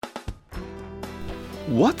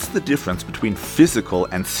What's the difference between physical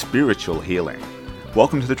and spiritual healing?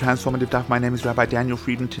 Welcome to the Transformative Daf. My name is Rabbi Daniel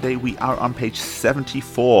Frieden. Today we are on page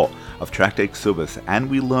 74 of Tractate Kesubos, and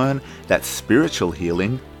we learn that spiritual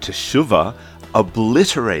healing, teshuvah,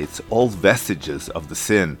 obliterates all vestiges of the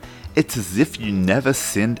sin. It's as if you never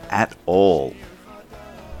sinned at all.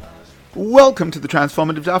 Welcome to the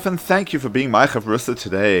Transformative Daf, and thank you for being my chavrusa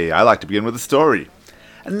today. I like to begin with a story.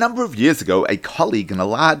 A number of years ago, a colleague in a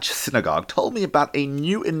large synagogue told me about a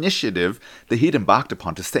new initiative that he'd embarked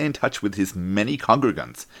upon to stay in touch with his many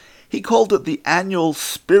congregants. He called it the annual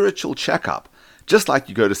spiritual checkup. Just like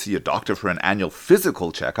you go to see a doctor for an annual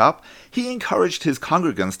physical checkup, he encouraged his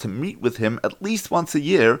congregants to meet with him at least once a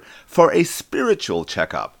year for a spiritual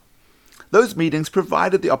checkup. Those meetings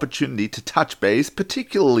provided the opportunity to touch base,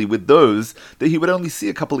 particularly with those that he would only see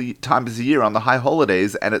a couple of times a year on the high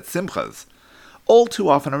holidays and at simchas. All too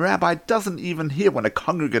often, a rabbi doesn't even hear when a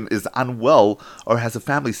congregant is unwell or has a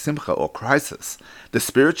family simcha or crisis. The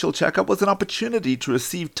spiritual checkup was an opportunity to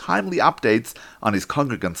receive timely updates on his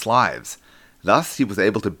congregants' lives. Thus, he was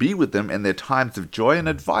able to be with them in their times of joy and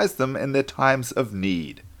advise them in their times of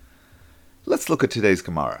need. Let's look at today's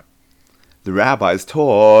Gemara. The rabbis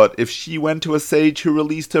taught, if she went to a sage who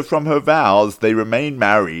released her from her vows, they remain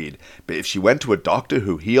married. But if she went to a doctor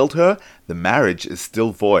who healed her, the marriage is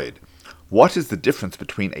still void. What is the difference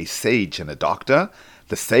between a sage and a doctor?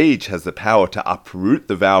 The sage has the power to uproot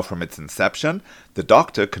the vow from its inception. The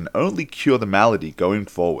doctor can only cure the malady going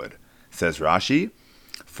forward. Says Rashi,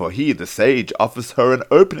 for he, the sage, offers her an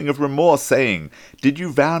opening of remorse, saying, did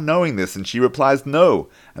you vow knowing this? And she replies, no.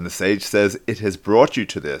 And the sage says, it has brought you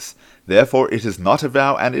to this. Therefore it is not a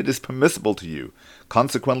vow, and it is permissible to you.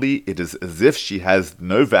 Consequently, it is as if she has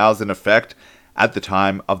no vows in effect at the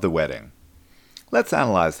time of the wedding. Let's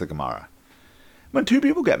analyze the Gemara. When two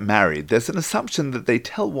people get married, there's an assumption that they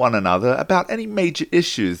tell one another about any major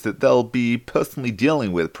issues that they'll be personally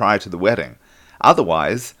dealing with prior to the wedding.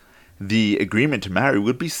 Otherwise, the agreement to marry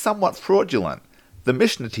would be somewhat fraudulent. The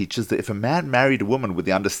Mishnah teaches that if a man married a woman with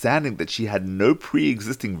the understanding that she had no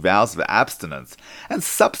pre-existing vows of abstinence, and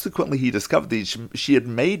subsequently he discovered that she had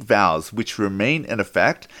made vows which remain in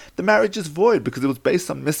effect, the marriage is void because it was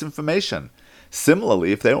based on misinformation.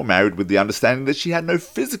 Similarly, if they were married with the understanding that she had no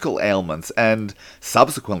physical ailments, and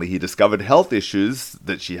subsequently he discovered health issues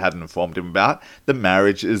that she hadn't informed him about, the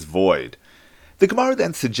marriage is void. The Gemara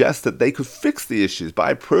then suggests that they could fix the issues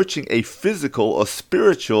by approaching a physical or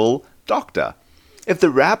spiritual doctor. If the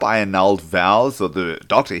rabbi annulled vows or the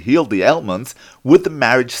doctor healed the ailments, would the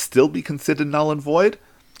marriage still be considered null and void?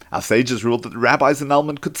 Our sages ruled that the rabbi's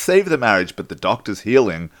annulment could save the marriage, but the doctor's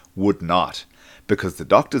healing would not, because the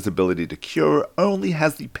doctor's ability to cure only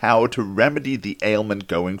has the power to remedy the ailment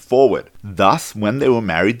going forward. Thus, when they were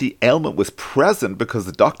married, the ailment was present because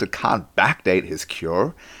the doctor can't backdate his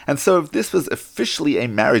cure, and so if this was officially a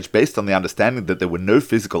marriage based on the understanding that there were no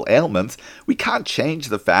physical ailments, we can't change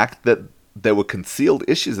the fact that there were concealed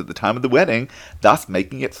issues at the time of the wedding, thus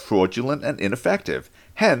making it fraudulent and ineffective.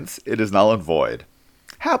 Hence, it is null and void.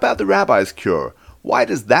 How about the rabbi's cure? Why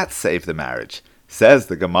does that save the marriage? Says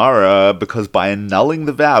the Gemara, because by annulling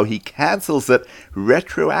the vow, he cancels it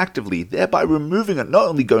retroactively, thereby removing it not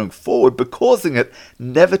only going forward, but causing it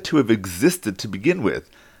never to have existed to begin with.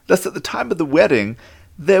 Thus, at the time of the wedding,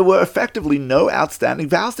 there were effectively no outstanding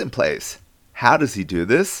vows in place. How does he do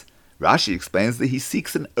this? Rashi explains that he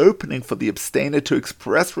seeks an opening for the abstainer to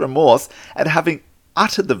express remorse at having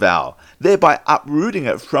uttered the vow, thereby uprooting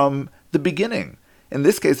it from the beginning. In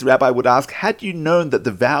this case, the rabbi would ask, had you known that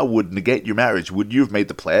the vow would negate your marriage, would you have made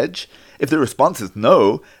the pledge? If the response is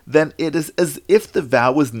no, then it is as if the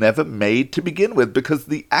vow was never made to begin with, because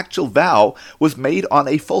the actual vow was made on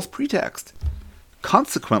a false pretext.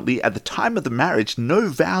 Consequently, at the time of the marriage, no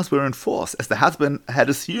vows were enforced, as the husband had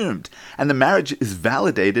assumed, and the marriage is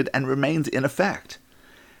validated and remains in effect.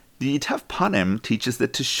 The Yitav Panim teaches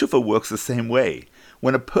that teshuvah works the same way.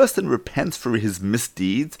 When a person repents for his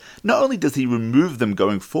misdeeds, not only does he remove them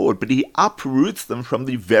going forward, but he uproots them from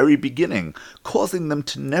the very beginning, causing them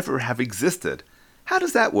to never have existed. How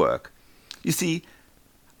does that work? You see,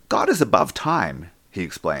 God is above time, he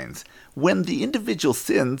explains. When the individual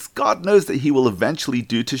sins, God knows that he will eventually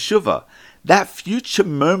do teshuvah. That future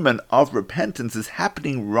moment of repentance is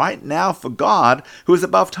happening right now for God, who is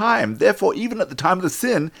above time. Therefore, even at the time of the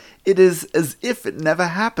sin, it is as if it never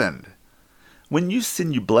happened. When you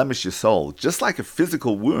sin, you blemish your soul. Just like a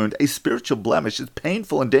physical wound, a spiritual blemish is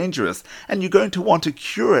painful and dangerous, and you're going to want to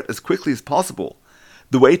cure it as quickly as possible.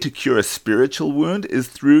 The way to cure a spiritual wound is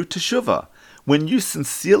through teshuvah. When you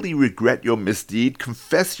sincerely regret your misdeed,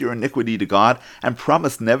 confess your iniquity to God, and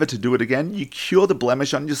promise never to do it again, you cure the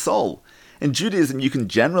blemish on your soul. In Judaism, you can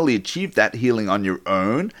generally achieve that healing on your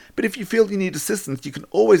own, but if you feel you need assistance, you can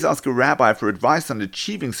always ask a rabbi for advice on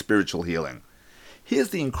achieving spiritual healing. Here's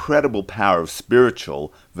the incredible power of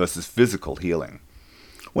spiritual versus physical healing.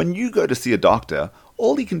 When you go to see a doctor,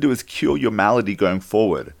 all he can do is cure your malady going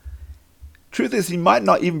forward. Truth is, he might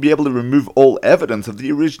not even be able to remove all evidence of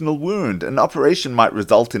the original wound. An operation might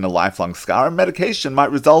result in a lifelong scar, and medication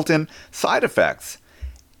might result in side effects.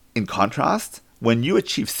 In contrast, when you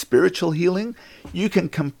achieve spiritual healing, you can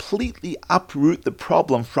completely uproot the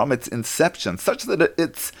problem from its inception, such that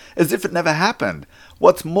it's as if it never happened.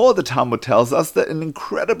 What's more, the Talmud tells us that an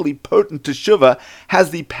incredibly potent teshuvah has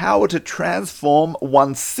the power to transform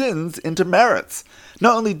one's sins into merits.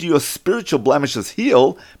 Not only do your spiritual blemishes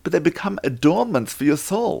heal, but they become adornments for your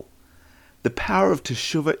soul. The power of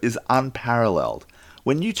teshuvah is unparalleled.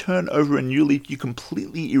 When you turn over a new leaf, you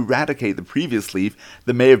completely eradicate the previous leaf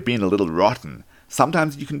that may have been a little rotten.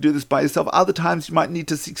 Sometimes you can do this by yourself, other times you might need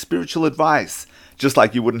to seek spiritual advice. Just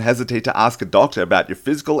like you wouldn't hesitate to ask a doctor about your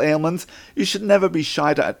physical ailments, you should never be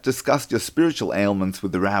shy to discuss your spiritual ailments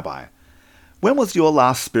with the rabbi. When was your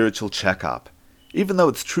last spiritual checkup? Even though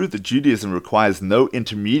it's true that Judaism requires no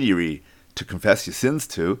intermediary to confess your sins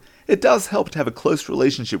to, it does help to have a close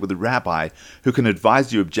relationship with a rabbi who can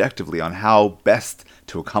advise you objectively on how best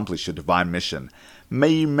to accomplish your divine mission. May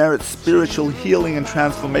you merit spiritual healing and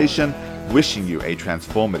transformation, wishing you a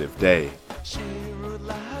transformative day.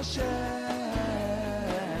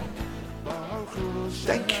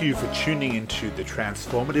 Thank you for tuning into the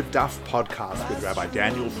Transformative Daf podcast with Rabbi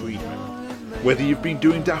Daniel Friedman. Whether you've been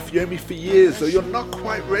doing Daf Yomi for years or you're not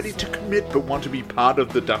quite ready to commit but want to be part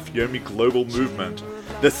of the Daf Yomi global movement,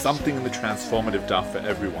 there's something in the Transformative Daf for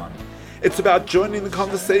everyone. It's about joining the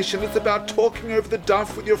conversation. It's about talking over the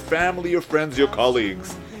daf with your family, your friends, your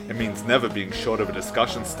colleagues. It means never being short of a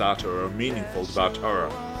discussion starter or a meaningful Dvar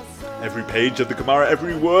Torah. Every page of the Gemara,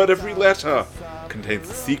 every word, every letter contains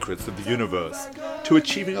the secrets of the universe. To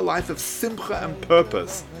achieving a life of simcha and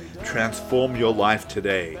purpose, transform your life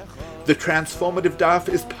today. The Transformative Daf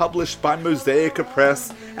is published by Mosaic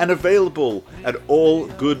Press and available at all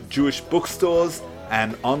good Jewish bookstores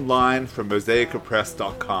and online from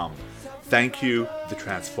mosaicpress.com. Thank you, the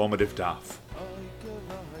Transformative Daf.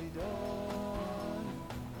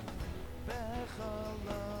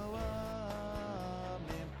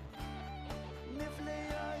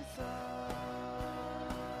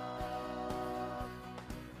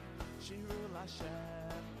 Hashem.